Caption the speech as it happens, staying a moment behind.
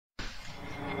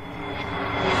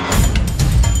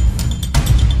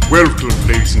Welcome,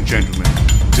 ladies and gentlemen,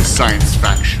 to Science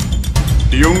Faction,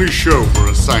 the only show where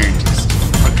a scientist,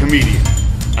 a comedian,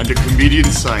 and a comedian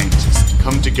scientist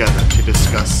come together to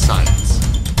discuss science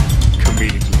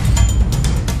comedically.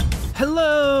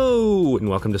 Hello, and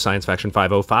welcome to Science Faction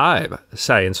 505.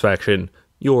 Science Faction,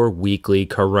 your weekly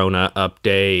Corona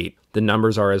update. The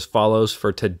numbers are as follows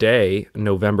for today,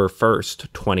 November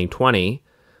 1st, 2020.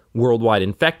 Worldwide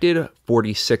infected,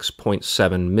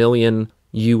 46.7 million.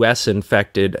 U.S.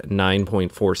 infected,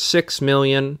 9.46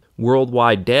 million.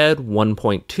 Worldwide dead,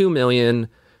 1.2 million.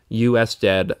 U.S.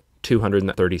 dead,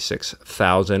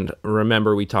 236,000.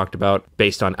 Remember, we talked about,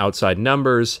 based on outside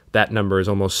numbers, that number is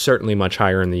almost certainly much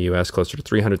higher in the U.S., closer to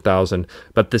 300,000,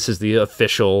 but this is the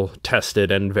official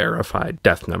tested and verified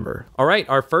death number. All right,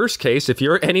 our first case, if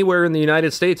you're anywhere in the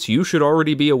United States, you should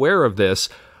already be aware of this.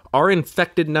 Our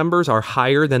infected numbers are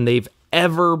higher than they've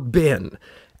ever been,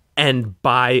 and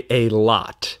by a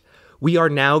lot. We are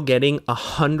now getting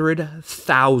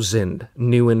 100,000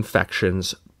 new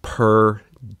infections per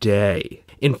day.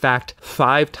 In fact,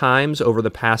 5 times over the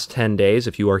past 10 days,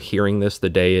 if you are hearing this the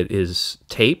day it is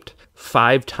taped,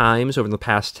 5 times over the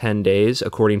past 10 days,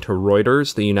 according to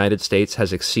Reuters, the United States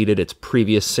has exceeded its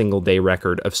previous single-day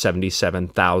record of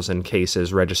 77,000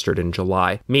 cases registered in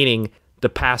July, meaning the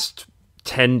past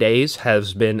 10 days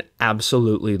has been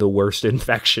absolutely the worst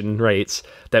infection rates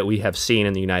that we have seen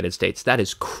in the United States. That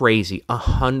is crazy.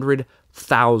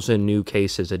 100,000 new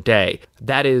cases a day.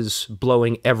 That is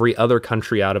blowing every other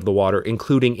country out of the water,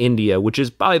 including India, which is,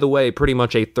 by the way, pretty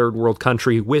much a third world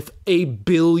country with 1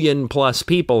 billion plus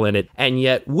people in it. And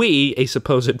yet we, a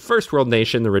supposed first world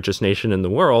nation, the richest nation in the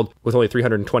world, with only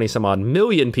 320 some odd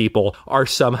million people, are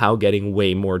somehow getting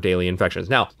way more daily infections.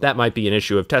 Now, that might be an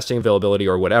issue of testing availability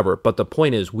or whatever, but the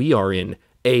point is we are in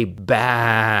a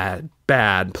bad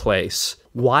place.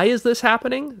 Why is this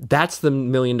happening? That's the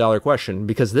million-dollar question,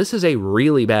 because this is a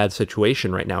really bad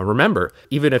situation right now. Remember,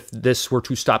 even if this were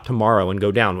to stop tomorrow and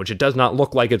go down, which it does not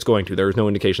look like it's going to, there is no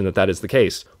indication that that is the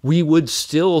case, we would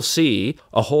still see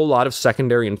a whole lot of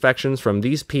secondary infections from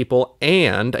these people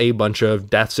and a bunch of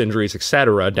deaths, injuries,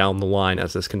 etc. down the line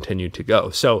as this continued to go.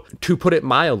 So, to put it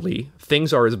mildly,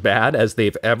 things are as bad as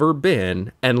they've ever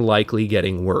been and likely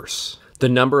getting worse. The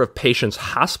number of patients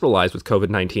hospitalized with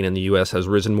COVID-19 in the U.S. has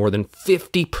risen more than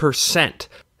 50%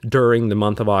 during the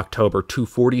month of October to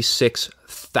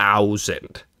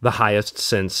 46,000, the highest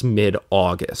since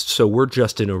mid-August. So we're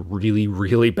just in a really,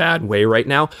 really bad way right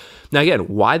now. Now, again,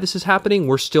 why this is happening,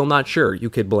 we're still not sure.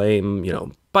 You could blame,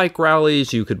 bike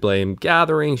rallies, you could blame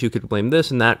gatherings, you could blame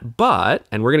this and that, but,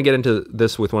 and we're going to get into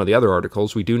this with one of the other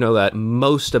articles, we do know that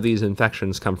most of these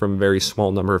infections come from a very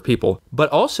small number of people. But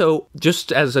also,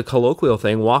 just as a colloquial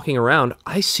thing, walking around,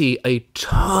 I see a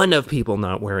ton of people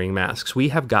not wearing masks. We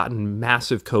have gotten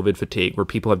massive COVID fatigue where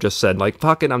people have just said, like,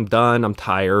 fuck it, I'm done, I'm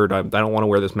tired, I don't want to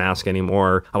wear this mask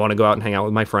anymore, I want to go out and hang out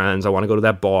with my friends, I want to go to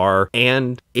that bar,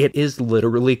 and it is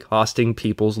literally costing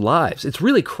people's lives. It's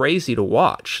really crazy to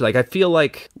watch. Like, I feel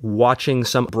like watching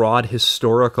some broad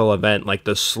historical event like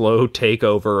the slow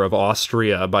takeover of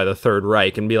Austria by the Third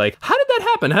Reich and be like, how did that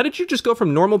happen? How did you just go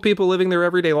from normal people living their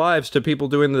everyday lives to people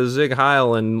doing the Zig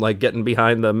Heil and like getting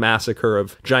behind the massacre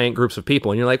of giant groups of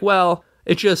people? And you're like, well,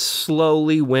 it just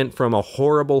slowly went from a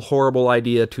horrible, horrible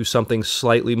idea to something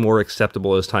slightly more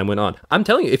acceptable as time went on. I'm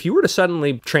telling you, if you were to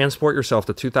suddenly transport yourself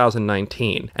to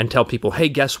 2019 and tell people, hey,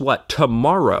 guess what?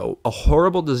 Tomorrow, a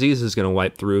horrible disease is going to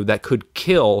wipe through that could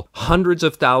kill hundreds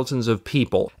of thousands of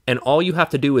people. And all you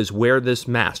have to do is wear this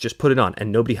mask. Just put it on.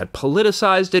 And nobody had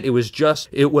politicized it.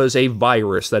 It was a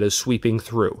virus that is sweeping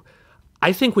through.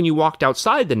 I think when you walked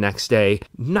outside the next day,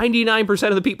 99%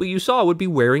 of the people you saw would be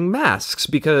wearing masks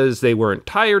because they weren't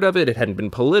tired of it. It hadn't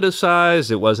been politicized.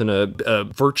 It wasn't a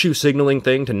virtue signaling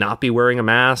thing to not be wearing a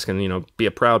mask and, be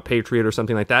a proud patriot or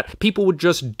something like that. People would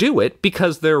just do it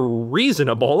because they're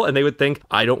reasonable and they would think,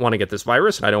 I don't want to get this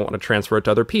virus and I don't want to transfer it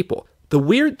to other people. The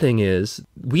weird thing is,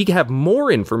 we have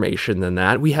more information than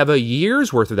that. We have a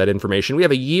year's worth of that information. We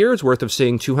have a year's worth of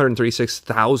seeing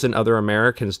 236,000 other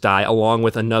Americans die, along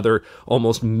with another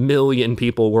almost million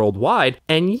people worldwide.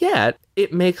 And yet,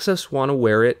 it makes us want to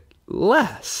wear it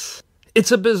less.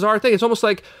 It's a bizarre thing. It's almost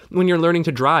like when you're learning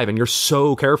to drive and you're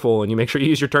so careful and you make sure you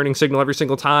use your turning signal every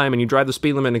single time and you drive the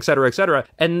speed limit, et cetera, et cetera.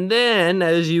 And then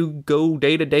as you go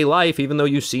day-to-day life, even though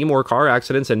you see more car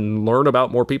accidents and learn about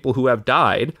more people who have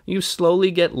died, you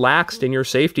slowly get laxed in your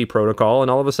safety protocol and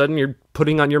all of a sudden you're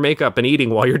putting on your makeup and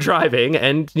eating while you're driving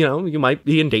and, you might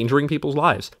be endangering people's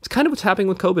lives. It's kind of what's happening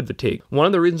with COVID fatigue. One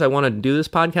of the reasons I want to do this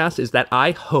podcast is that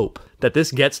I hope that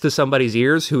this gets to somebody's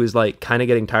ears who is like kind of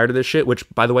getting tired of this shit, which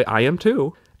by the way, I am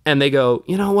too. And they go,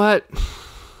 you know what?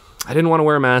 I didn't want to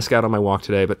wear a mask out on my walk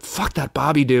today, but fuck that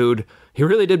Bobby dude. He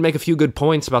really did make a few good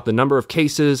points about the number of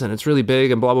cases and it's really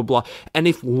big and blah, blah, blah. And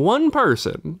if one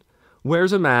person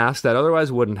wears a mask that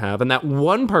otherwise wouldn't have, and that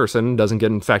one person doesn't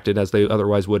get infected as they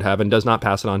otherwise would have and does not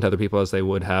pass it on to other people as they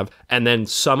would have, and then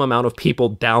some amount of people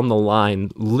down the line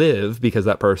live because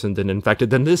that person didn't infect it,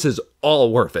 then this is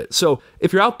all worth it. So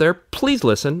if you're out there, please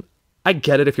listen. I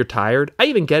get it if you're tired. I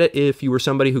even get it if you were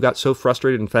somebody who got so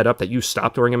frustrated and fed up that you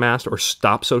stopped wearing a mask or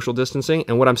stopped social distancing.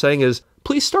 And what I'm saying is,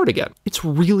 please start again. It's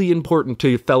really important to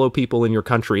your fellow people in your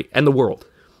country and the world.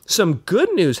 Some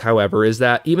good news, however, is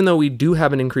that even though we do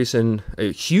have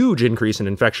a huge increase in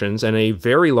infections and a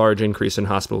very large increase in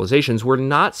hospitalizations, we're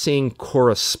not seeing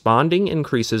corresponding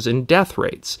increases in death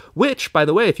rates, which, by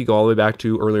the way, if you go all the way back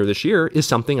to earlier this year, is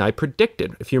something I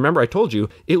predicted. If you remember, I told you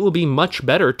it will be much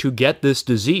better to get this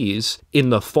disease in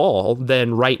the fall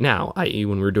than right now, i.e.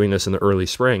 when we were doing this in the early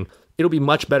spring. It'll be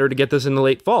much better to get this in the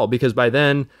late fall because by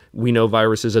then we know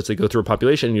viruses as they go through a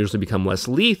population usually become less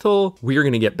lethal. We're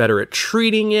going to get better at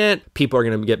treating it. People are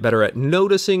going to get better at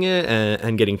noticing it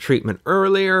and getting treatment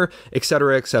earlier, et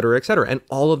cetera, et cetera, et cetera. And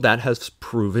all of that has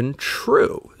proven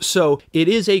true. So it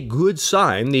is a good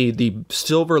sign. The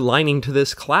silver lining to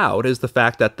this cloud is the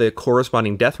fact that the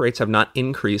corresponding death rates have not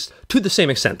increased to the same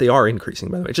extent. They are increasing,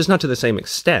 by the way, just not to the same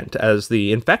extent as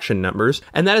the infection numbers.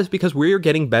 And that is because we're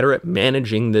getting better at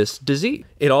managing this disease.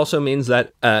 It also means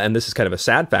that, and this is kind of a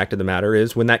sad fact of the matter,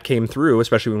 is when that came through,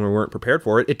 especially when we weren't prepared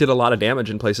for it, it did a lot of damage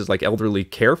in places like elderly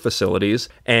care facilities,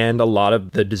 and a lot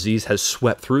of the disease has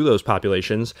swept through those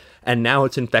populations, and now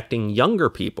it's infecting younger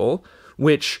people,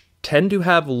 which tend to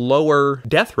have lower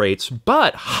death rates,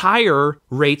 but higher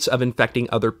rates of infecting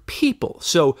other people.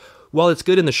 So while it's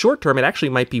good in the short term, it actually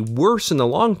might be worse in the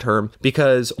long term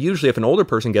because usually if an older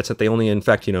person gets it, they only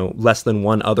infect, less than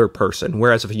one other person.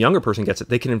 Whereas if a younger person gets it,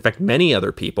 they can infect many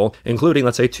other people, including,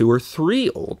 let's say, 2 or 3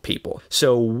 old people.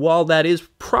 So while that is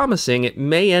promising, it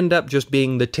may end up just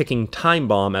being the ticking time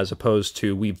bomb as opposed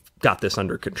to we've got this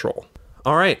under control.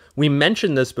 All right, we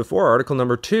mentioned this before, article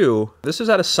number 2. This is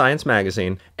out of Science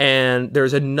Magazine, and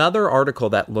there's another article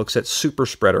that looks at super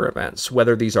spreader events,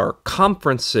 whether these are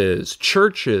conferences,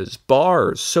 churches,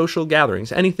 bars, social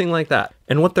gatherings, anything like that.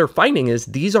 And what they're finding is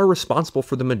these are responsible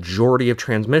for the majority of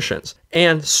transmissions,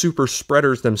 and super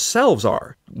spreaders themselves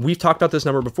are. We've talked about this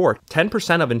number before.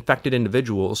 10% of infected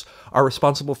individuals are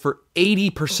responsible for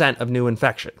 80% of new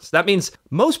infections. That means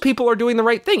most people are doing the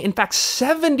right thing. In fact,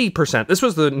 70%. This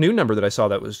was the new number that I saw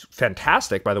that was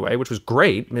fantastic, by the way, which was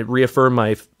great. It reaffirmed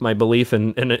my belief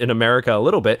in America a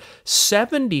little bit.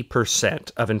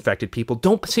 70% of infected people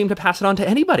don't seem to pass it on to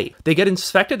anybody. They get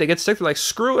infected, they get sick, they're like,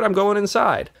 screw it, I'm going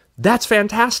inside. That's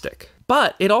fantastic.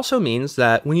 But it also means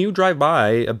that when you drive by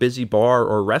a busy bar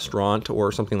or restaurant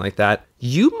or something like that,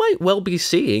 you might well be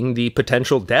seeing the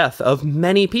potential death of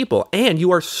many people. And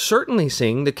you are certainly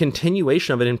seeing the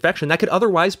continuation of an infection that could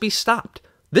otherwise be stopped.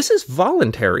 This is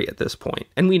voluntary at this point,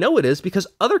 and we know it is because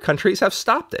other countries have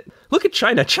stopped it. Look at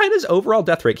China. China's overall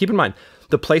death rate, keep in mind,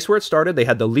 the place where it started, they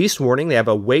had the least warning. They have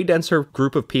a way denser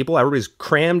group of people. Everybody's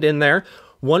crammed in there.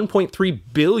 1.3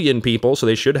 billion people, so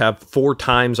they should have 4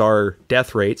 times our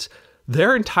death rates.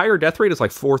 Their entire death rate is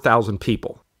like 4,000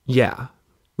 people. Yeah,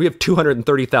 we have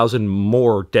 230,000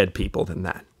 more dead people than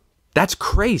that. That's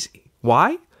crazy.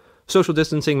 Why? Social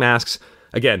distancing, masks.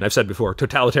 Again, I've said before,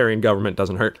 totalitarian government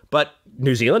doesn't hurt. But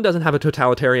New Zealand doesn't have a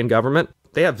totalitarian government.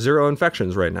 They have 0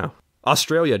 infections right now.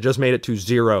 Australia just made it to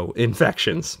 0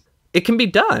 infections. It can be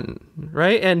done,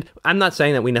 right? And I'm not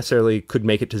saying that we necessarily could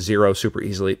make it to 0 super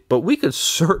easily, but we could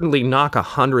certainly knock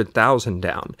 100,000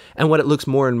 down. And what it looks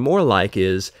more and more like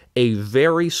is a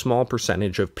very small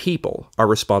percentage of people are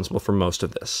responsible for most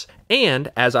of this. And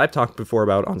as I've talked before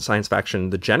about on Science Faction,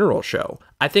 the general show,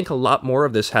 I think a lot more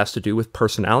of this has to do with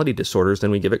personality disorders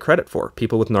than we give it credit for.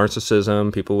 People with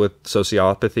narcissism, people with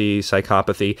sociopathy,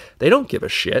 psychopathy, they don't give a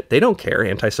shit. They don't care.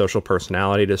 Antisocial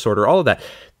personality disorder, all of that.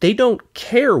 They don't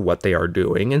care what they are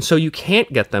doing. And so you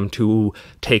can't get them to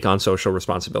take on social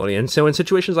responsibility. And so in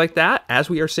situations like that, as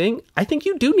we are seeing, I think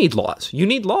you do need laws. You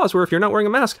need laws where if you're not wearing a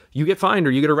mask, you get fined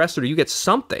or you get arrested or you get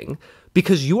something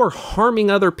because you are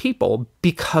harming other people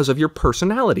because of your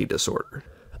personality disorder.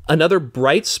 Another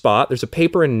bright spot, there's a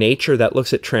paper in Nature that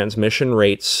looks at transmission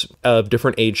rates of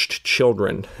different aged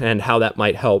children and how that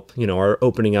might help, our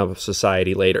opening up of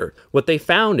society later. What they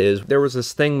found is there was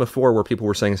this thing before where people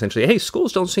were saying essentially, hey,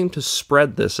 schools don't seem to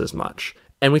spread this as much.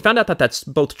 And we found out that that's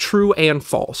both true and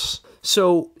false.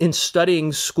 So in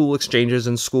studying school exchanges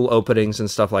and school openings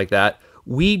and stuff like that,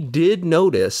 we did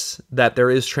notice that there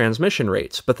is transmission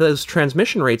rates, but those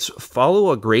transmission rates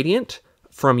follow a gradient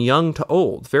from young to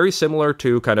old, very similar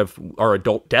to kind of our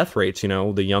adult death rates.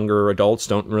 The younger adults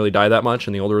don't really die that much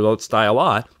and the older adults die a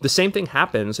lot. The same thing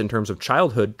happens in terms of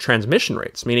childhood transmission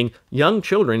rates, meaning young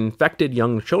children, infected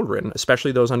young children,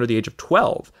 especially those under the age of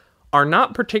 12, are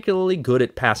not particularly good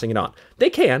at passing it on. They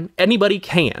can. Anybody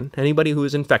can. Anybody who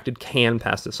is infected can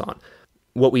pass this on.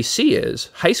 What we see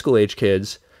is high school age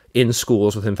kids in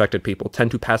schools with infected people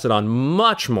tend to pass it on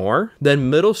much more than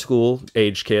middle school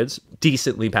age kids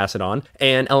decently pass it on,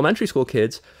 and elementary school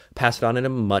kids pass it on at a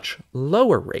much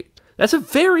lower rate. That's a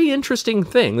very interesting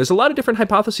thing. There's a lot of different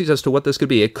hypotheses as to what this could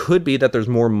be. It could be that there's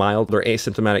more mild or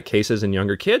asymptomatic cases in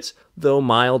younger kids, though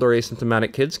mild or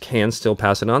asymptomatic kids can still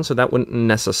pass it on, so that wouldn't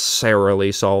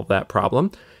necessarily solve that problem.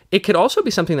 It could also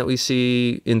be something that we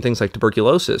see in things like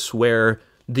tuberculosis, where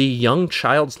the young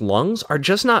child's lungs are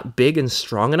just not big and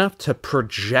strong enough to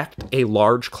project a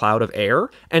large cloud of air.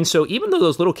 And so even though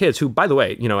those little kids who, by the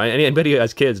way, anybody who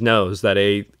has kids knows that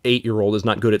a 8-year-old is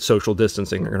not good at social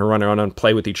distancing. They're going to run around and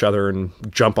play with each other and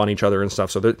jump on each other and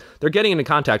stuff. So they're getting into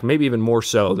contact, maybe even more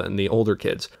so than the older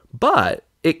kids. But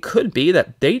it could be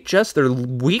that their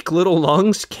weak little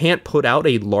lungs can't put out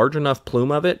a large enough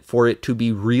plume of it for it to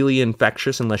be really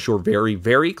infectious unless you're very,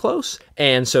 very close.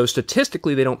 And so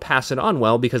statistically, they don't pass it on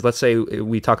well because let's say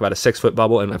we talk about a 6-foot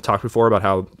bubble, and I've talked before about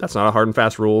how that's not a hard and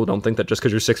fast rule. Don't think that just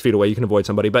because you're 6 feet away, you can avoid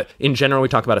somebody. But in general, we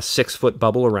talk about a 6-foot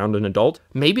bubble around an adult.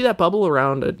 Maybe that bubble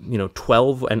around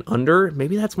 12 and under,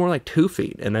 maybe that's more like 2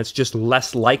 feet. And that's just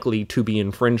less likely to be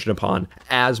infringed upon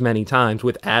as many times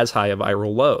with as high a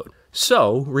viral load.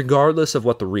 So, regardless of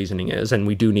what the reasoning is, and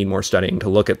we do need more studying to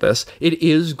look at this, it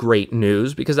is great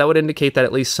news because that would indicate that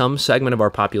at least some segment of our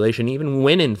population, even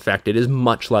when infected, is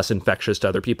much less infectious to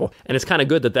other people. And it's kind of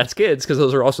good that that's kids because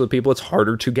those are also the people it's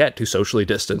harder to get to socially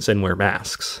distance and wear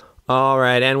masks. All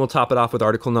right, and we'll top it off with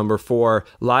article number 4.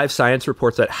 Live Science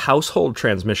reports that household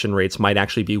transmission rates might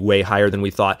actually be way higher than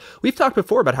we thought. We've talked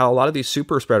before about how a lot of these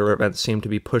super spreader events seem to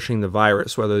be pushing the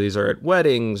virus, whether these are at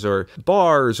weddings or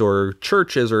bars or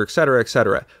churches or et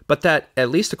cetera, but that,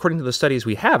 at least according to the studies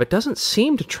we have, it doesn't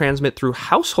seem to transmit through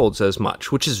households as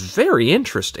much, which is very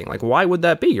interesting. Like, why would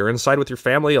that be? You're inside with your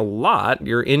family a lot,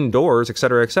 you're indoors, et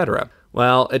cetera.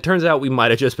 Well, it turns out we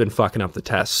might have just been fucking up the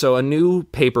test. So a new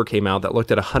paper came out that looked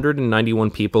at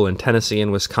 191 people in Tennessee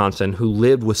and Wisconsin who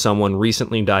lived with someone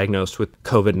recently diagnosed with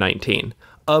COVID-19.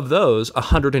 Of those,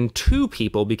 102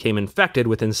 people became infected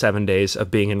within 7 days of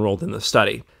being enrolled in the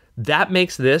study. That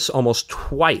makes this almost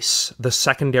twice the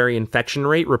secondary infection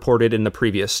rate reported in the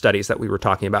previous studies that we were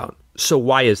talking about. So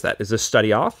why is that? Is this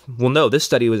study off? Well, no, this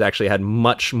study had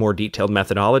much more detailed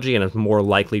methodology and is more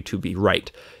likely to be right.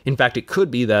 In fact, it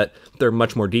could be that their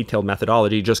much more detailed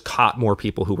methodology just caught more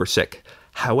people who were sick.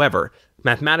 However,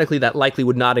 mathematically, that likely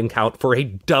would not account for a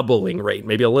doubling rate,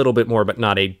 maybe a little bit more, but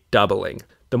not a doubling.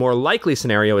 The more likely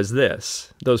scenario is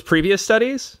this. Those previous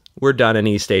studies were done in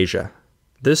East Asia.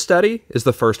 This study is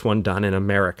the first one done in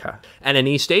America. And in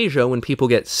East Asia, when people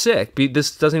get sick,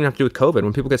 this doesn't even have to do with COVID,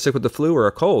 when people get sick with the flu or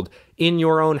a cold, in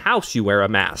your own house, you wear a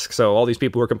mask. So all these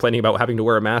people who are complaining about having to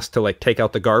wear a mask to take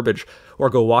out the garbage or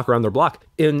go walk around their block.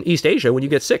 In East Asia, when you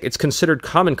get sick, it's considered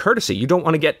common courtesy. You don't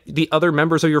want to get the other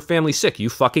members of your family sick. You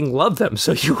fucking love them,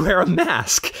 so you wear a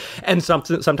mask. And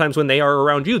sometimes when they are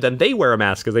around you, then they wear a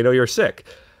mask because they know you're sick.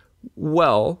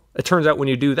 Well, it turns out when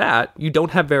you do that, you don't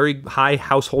have very high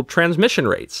household transmission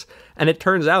rates. And it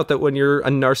turns out that when you're a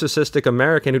narcissistic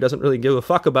American who doesn't really give a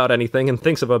fuck about anything and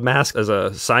thinks of a mask as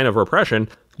a sign of repression,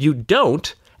 you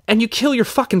don't, and you kill your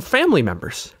fucking family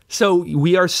members. So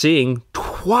we are seeing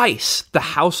twice the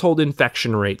household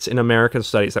infection rates in American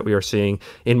studies that we are seeing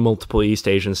in multiple East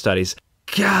Asian studies.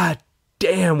 God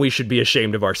damn, we should be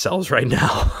ashamed of ourselves right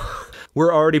now.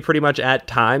 We're already pretty much at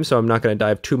time, so I'm not going to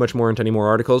dive too much more into any more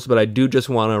articles, but I do just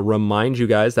want to remind you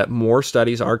guys that more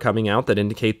studies are coming out that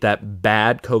indicate that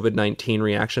bad COVID-19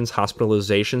 reactions,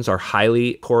 hospitalizations, are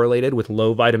highly correlated with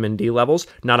low vitamin D levels.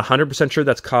 Not 100% sure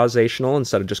that's causational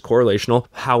instead of just correlational.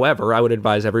 However, I would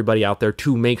advise everybody out there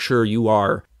to make sure you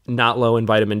are not low in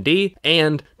vitamin D.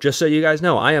 And just so you guys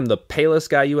know, I am the palest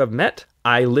guy you have met.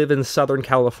 I live in Southern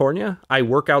California. I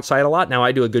work outside a lot. Now,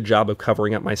 I do a good job of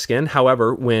covering up my skin.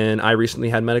 However, when I recently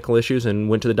had medical issues and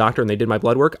went to the doctor and they did my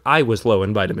blood work, I was low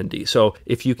in vitamin D. So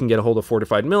if you can get a hold of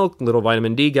fortified milk, little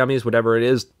vitamin D gummies, whatever it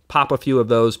is, pop a few of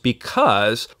those,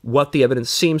 because what the evidence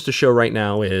seems to show right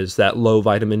now is that low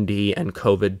vitamin D and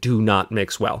COVID do not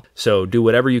mix well. So do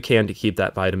whatever you can to keep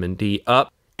that vitamin D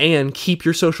up. And keep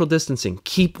your social distancing.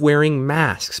 Keep wearing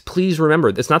masks. Please remember,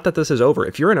 it's not that this is over.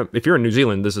 If you're in New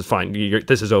Zealand, this is fine.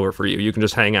 This is over for you. You can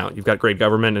just hang out. You've got great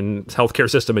government and healthcare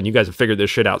system, and you guys have figured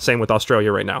this shit out. Same with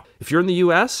Australia right now. If you're in the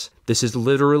US, this is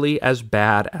literally as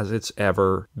bad as it's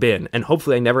ever been. And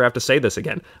hopefully I never have to say this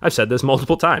again. I've said this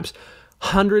multiple times.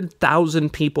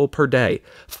 100,000 people per day.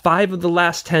 5 of the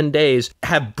last 10 days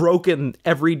have broken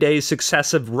every day's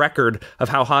successive record of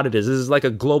how hot it is. This is like a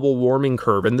global warming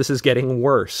curve, and this is getting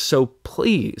worse. So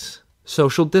please,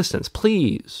 social distance.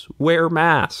 Please wear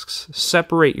masks.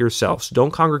 Separate yourselves. Don't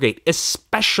congregate,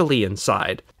 especially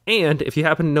inside. And if you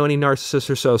happen to know any narcissists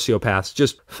or sociopaths,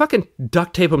 just fucking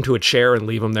duct tape them to a chair and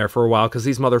leave them there for a while, because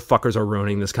these motherfuckers are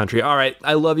ruining this country. All right,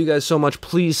 I love you guys so much.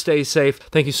 Please stay safe.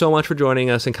 Thank you so much for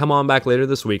joining us, and come on back later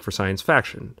this week for Science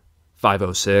Faction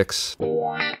 506.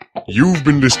 You've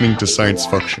been listening to Science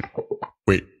Faction.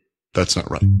 Wait, that's not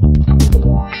right.